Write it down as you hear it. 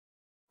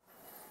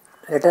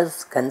Let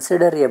us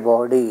consider a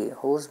body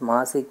whose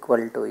mass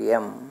equal to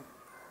m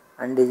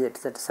and is at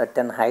a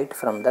certain height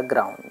from the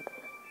ground.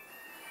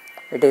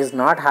 It is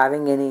not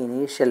having any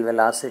initial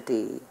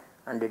velocity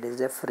and it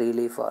is a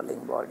freely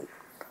falling body.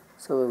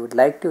 So we would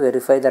like to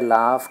verify the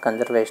law of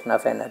conservation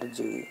of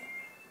energy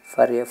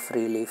for a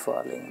freely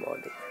falling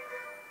body.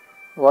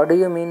 What do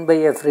you mean by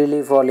a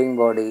freely falling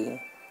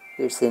body?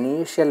 Its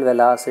initial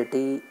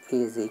velocity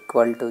is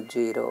equal to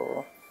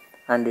 0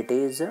 and it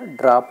is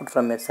dropped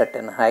from a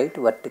certain height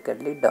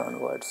vertically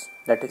downwards.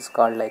 That is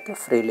called like a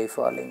freely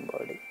falling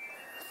body.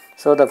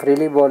 So the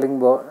freely falling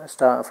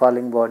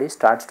body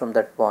starts from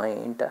that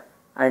point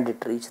and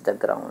it reaches the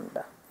ground.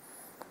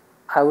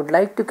 I would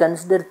like to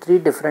consider 3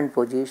 different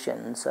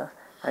positions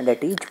and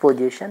at each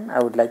position I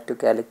would like to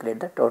calculate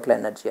the total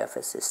energy of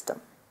a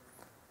system.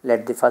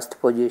 Let the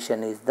first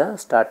position is the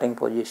starting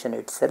position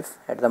itself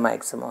at the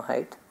maximum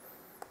height.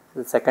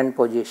 The second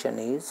position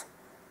is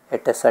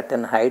at a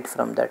certain height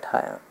from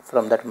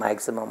that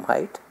maximum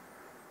height.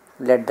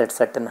 Let that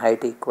certain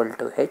height equal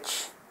to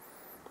h.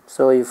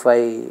 So if I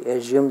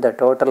assume the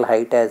total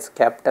height as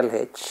capital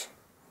H,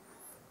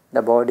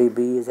 the body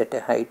B is at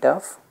a height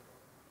of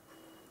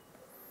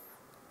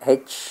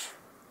h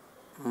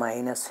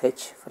minus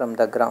h from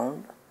the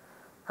ground,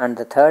 and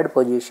the third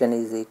position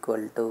is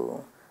equal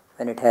to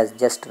when it has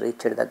just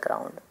reached the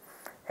ground.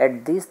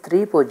 At these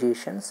 3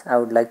 positions, I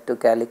would like to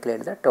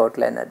calculate the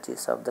total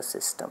energies of the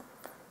system.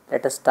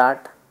 Let us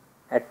start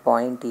at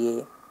point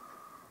A,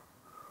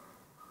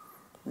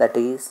 that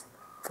is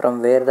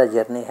from where the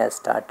journey has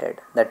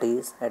started, that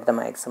is at the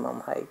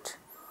maximum height.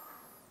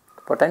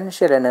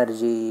 Potential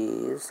energy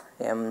is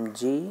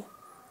mgh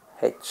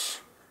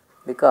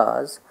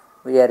because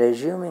we are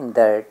assuming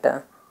that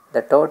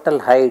the total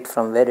height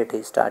from where it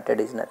is started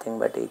is nothing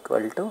but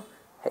equal to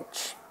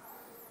h.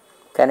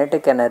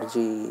 Kinetic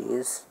energy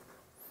is,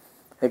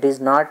 it is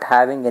not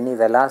having any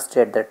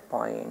velocity at that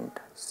point,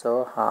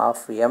 so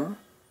half m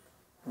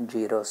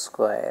 0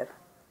 square,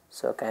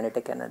 so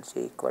kinetic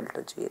energy equal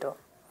to 0.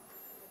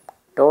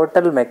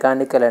 Total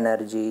mechanical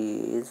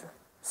energy is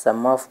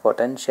sum of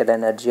potential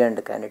energy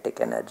and kinetic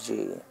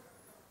energy,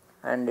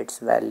 and its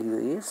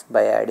value is,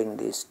 by adding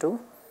these two,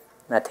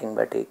 nothing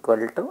but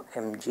equal to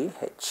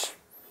mgh,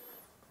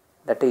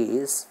 that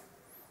is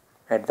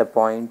at the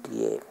point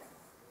A.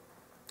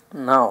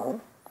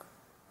 Now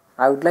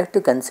I would like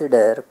to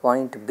consider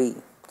point B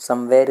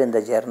somewhere in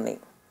the journey.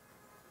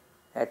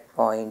 At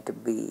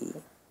point B,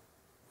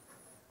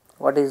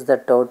 what is the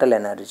total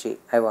energy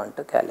I want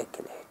to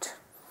calculate?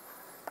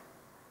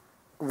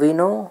 We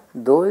know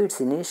though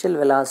its initial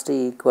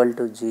velocity equal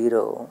to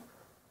 0,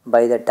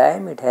 by the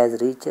time it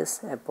has reaches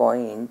a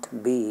point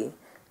B,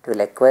 it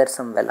will acquire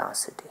some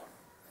velocity.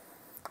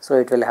 So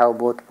it will have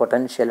both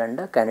potential and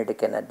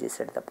kinetic energies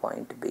at the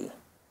point B.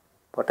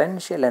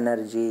 Potential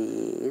energy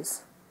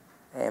is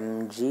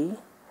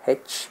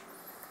mgh,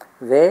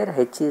 where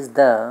h is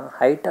the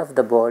height of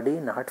the body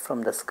not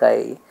from the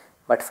sky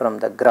but from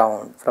the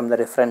ground, from the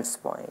reference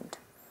point.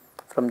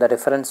 From the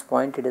reference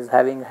point it is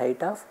having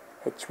height of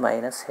h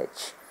minus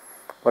h.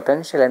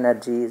 Potential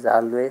energy is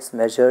always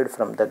measured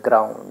from the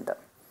ground.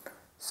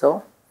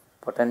 So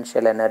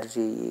potential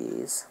energy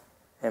is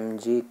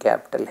mg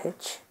capital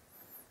H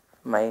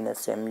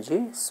minus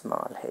mg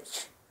small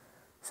h.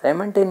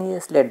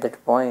 Simultaneously at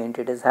that point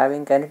it is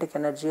having kinetic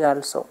energy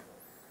also.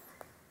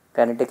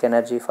 Kinetic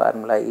energy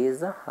formula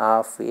is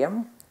half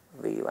m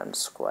v1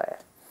 square.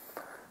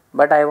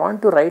 But I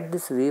want to write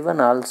this v1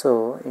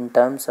 also in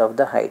terms of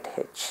the height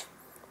h.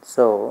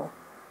 So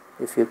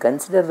if you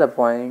consider the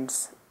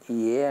points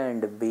A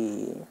and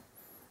B,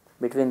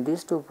 between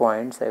these 2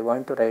 points I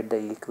want to write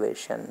the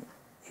equation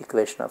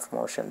of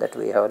motion that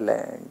we have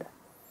learned,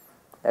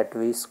 that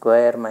v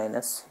square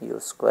minus u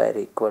square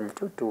equal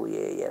to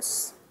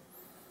 2as.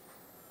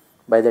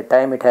 By the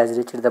time it has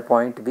reached the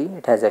point B,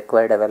 it has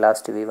acquired a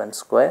velocity v1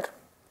 square,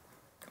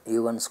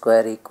 u1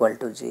 square equal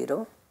to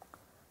 0.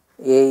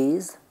 A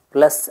is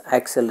plus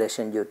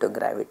acceleration due to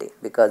gravity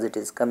because it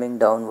is coming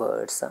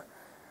downwards.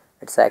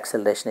 Its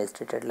acceleration is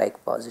treated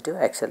like positive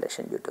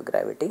acceleration due to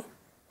gravity.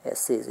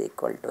 S is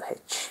equal to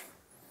h.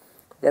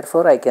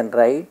 Therefore, I can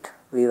write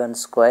v1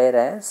 square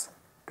as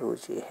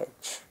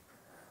 2gh.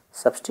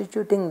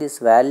 Substituting this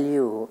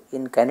value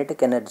in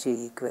kinetic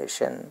energy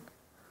equation,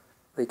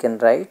 we can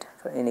write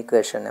in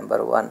equation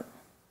number 1.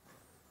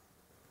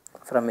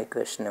 From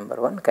equation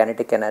number 1,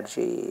 kinetic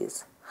energy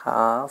is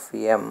half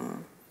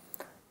m.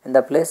 In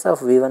the place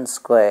of v1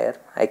 square,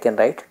 I can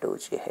write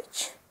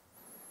 2gh.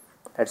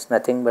 That's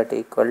nothing but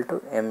equal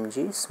to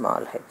mg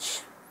small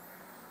h.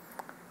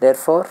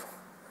 Therefore,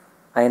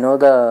 I know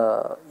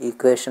the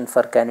equation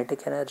for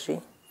kinetic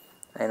energy,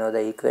 I know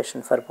the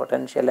equation for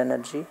potential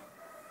energy.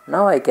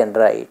 Now I can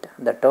write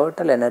the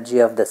total energy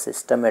of the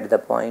system at the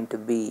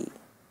point B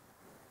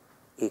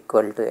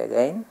equal to,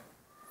 again,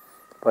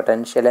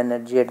 potential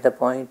energy at the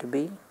point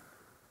B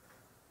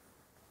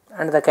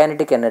and the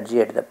kinetic energy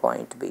at the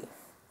point B.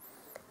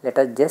 Let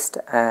us just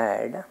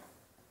add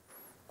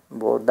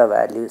both the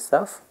values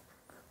of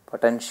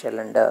potential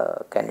and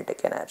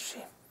kinetic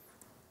energy.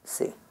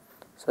 See,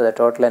 So the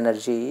total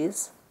energy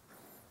is,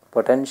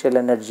 potential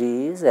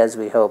energy is, as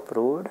we have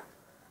proved,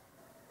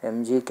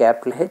 mg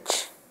capital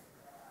H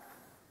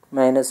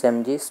minus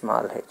mg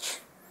small h.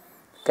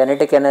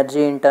 Kinetic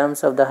energy in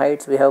terms of the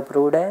heights we have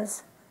proved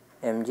as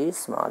mg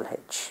small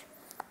h.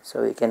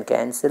 So we can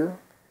cancel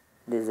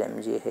this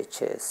mg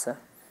h's,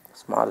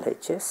 small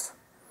h's.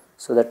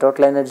 So the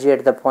total energy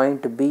at the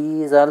point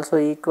B is also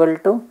equal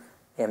to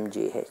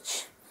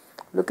mgh.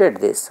 Look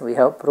at this, we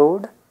have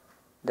proved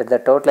that the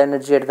total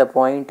energy at the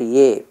point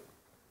A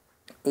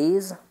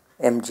is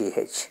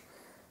mgh.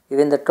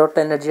 Even the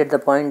total energy at the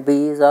point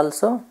B is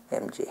also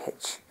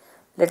mgh.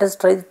 Let us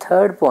try the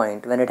third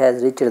point when it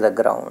has reached the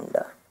ground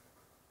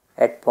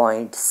at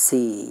point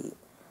C,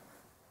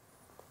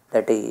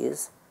 that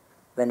is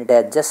when it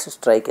has just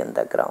striken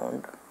the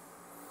ground.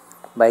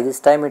 By this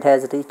time it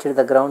has reached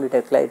the ground,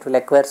 it will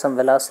acquire some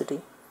velocity.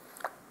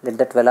 Let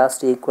that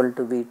velocity equal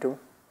to v2.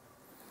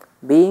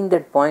 Being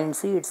that point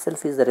C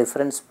itself is the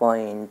reference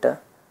point,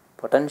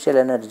 potential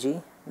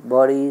energy,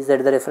 body is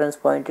at the reference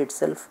point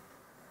itself,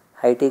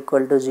 height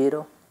equal to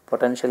 0,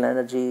 potential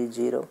energy is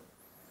 0.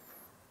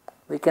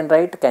 We can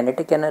write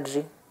kinetic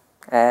energy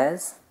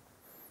as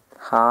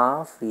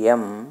half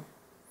m,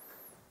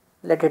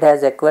 let it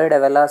has acquired a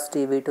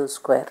velocity v2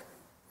 square.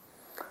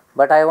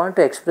 But I want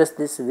to express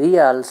this v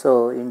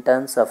also in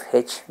terms of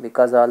h,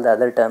 because all the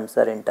other terms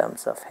are in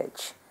terms of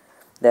h.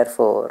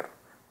 Therefore,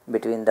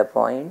 between the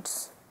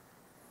points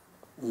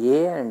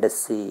A and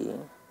C,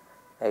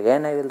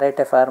 again I will write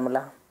a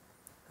formula,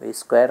 v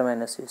square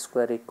minus v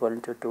square equal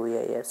to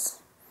 2as.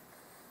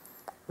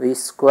 V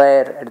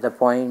square at the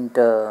point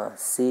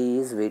C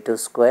is v2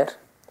 square,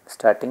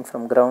 starting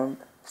from ground,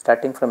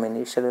 starting from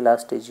initial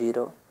velocity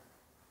 0,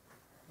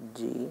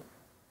 g.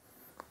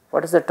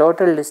 What is the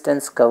total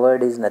distance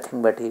covered is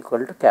nothing but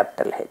equal to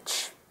capital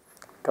H,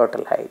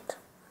 total height.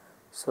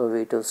 So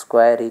v2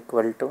 square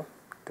equal to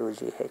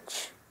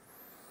 2gh.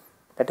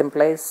 That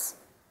implies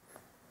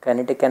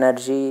kinetic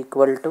energy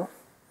equal to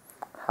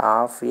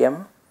half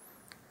m.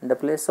 In the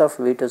place of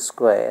v2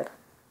 square,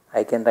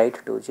 I can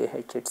write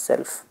 2gh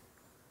itself.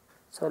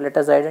 So let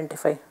us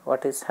identify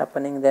what is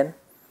happening then.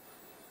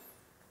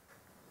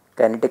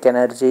 Kinetic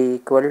energy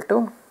equal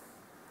to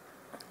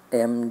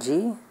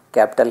mg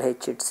capital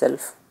H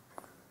itself.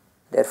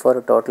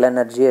 Therefore, total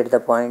energy at the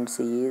point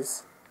C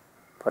is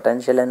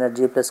potential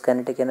energy plus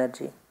kinetic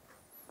energy.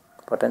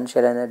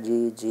 Potential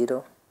energy is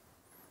 0.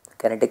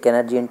 Kinetic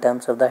energy in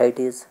terms of the height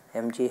is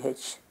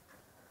mgh.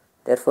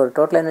 Therefore,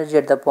 total energy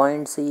at the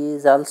point C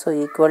is also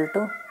equal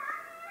to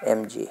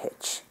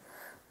mgh.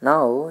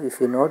 Now,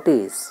 if you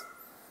notice,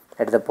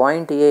 at the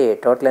point A,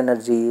 total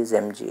energy is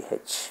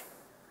mgh.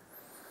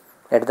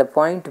 At the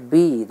point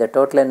B, the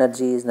total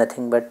energy is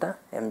nothing but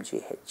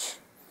mgh.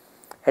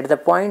 At the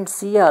point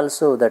C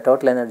also, the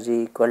total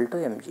energy equal to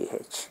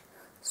mgh.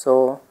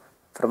 So,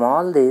 from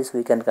all this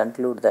we can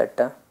conclude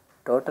that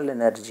total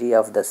energy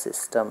of the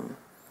system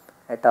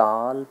at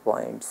all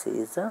points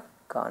is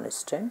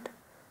constant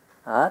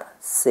or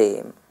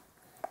same.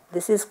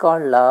 This is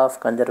called law of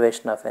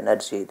conservation of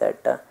energy,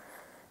 that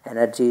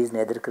energy is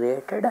neither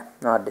created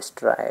nor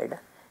destroyed.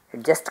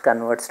 It just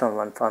converts from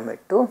one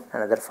format to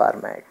another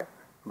format.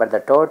 But the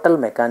total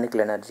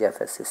mechanical energy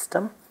of a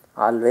system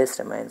always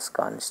remains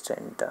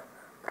constant,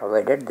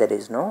 provided there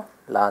is no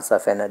loss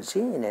of energy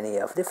in any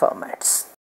of the formats.